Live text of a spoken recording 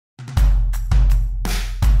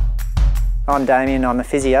I'm Damien, I'm a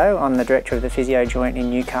physio. I'm the director of the Physio Joint in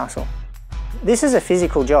Newcastle. This is a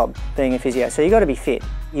physical job, being a physio, so you've got to be fit.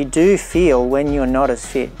 You do feel when you're not as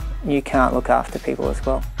fit, you can't look after people as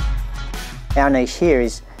well. Our niche here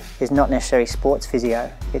is not necessarily sports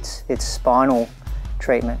physio, it's spinal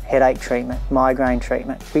treatment, headache treatment, migraine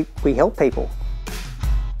treatment. We help people.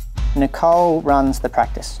 Nicole runs the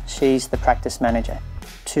practice. She's the practice manager.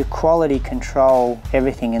 To quality control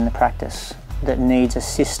everything in the practice that needs a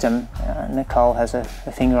system, Nicole has a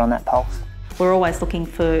finger on that pulse. We're always looking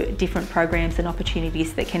for different programs and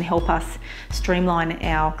opportunities that can help us streamline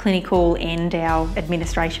our clinical and our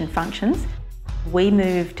administration functions. We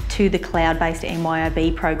moved to the cloud-based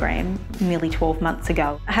MYOB program nearly 12 months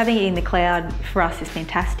ago. Having it in the cloud for us is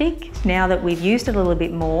fantastic. Now that we've used it a little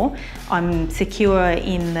bit more, I'm secure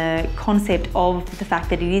in the concept of the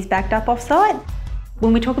fact that it is backed up off-site.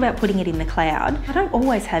 When we talk about putting it in the cloud, I don't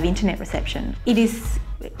always have internet reception. It is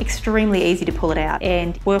extremely easy to pull it out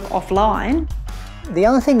and work offline. The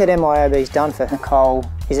other thing that MYOB's done for Nicole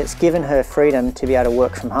is it's given her freedom to be able to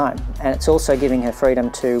work from home, and it's also giving her freedom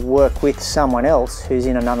to work with someone else who's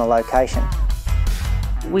in another location.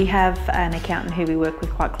 We have an accountant who we work with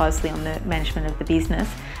quite closely on the management of the business.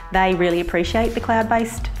 They really appreciate the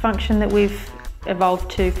cloud-based function that we've evolved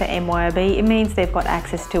to for MYOB. It means they've got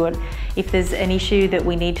access to it. If there's an issue that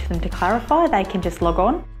we need them to clarify, they can just log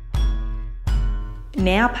on.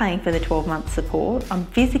 Now paying for the 12-month support, I'm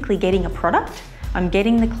physically getting a product. I'm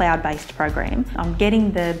getting the cloud-based program. I'm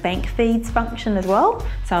getting the bank feeds function as well.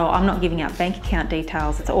 So I'm not giving out bank account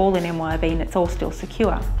details. It's all in MYOB and it's all still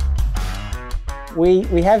secure.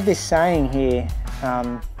 We have this saying here,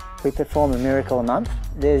 we perform a miracle a month.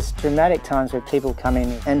 There's dramatic times where people come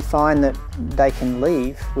in and find that they can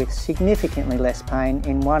leave with significantly less pain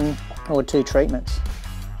in 1 or 2 treatments.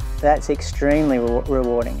 That's extremely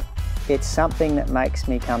rewarding. It's something that makes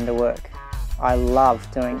me come to work. I love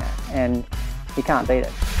doing that, and you can't beat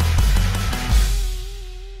it.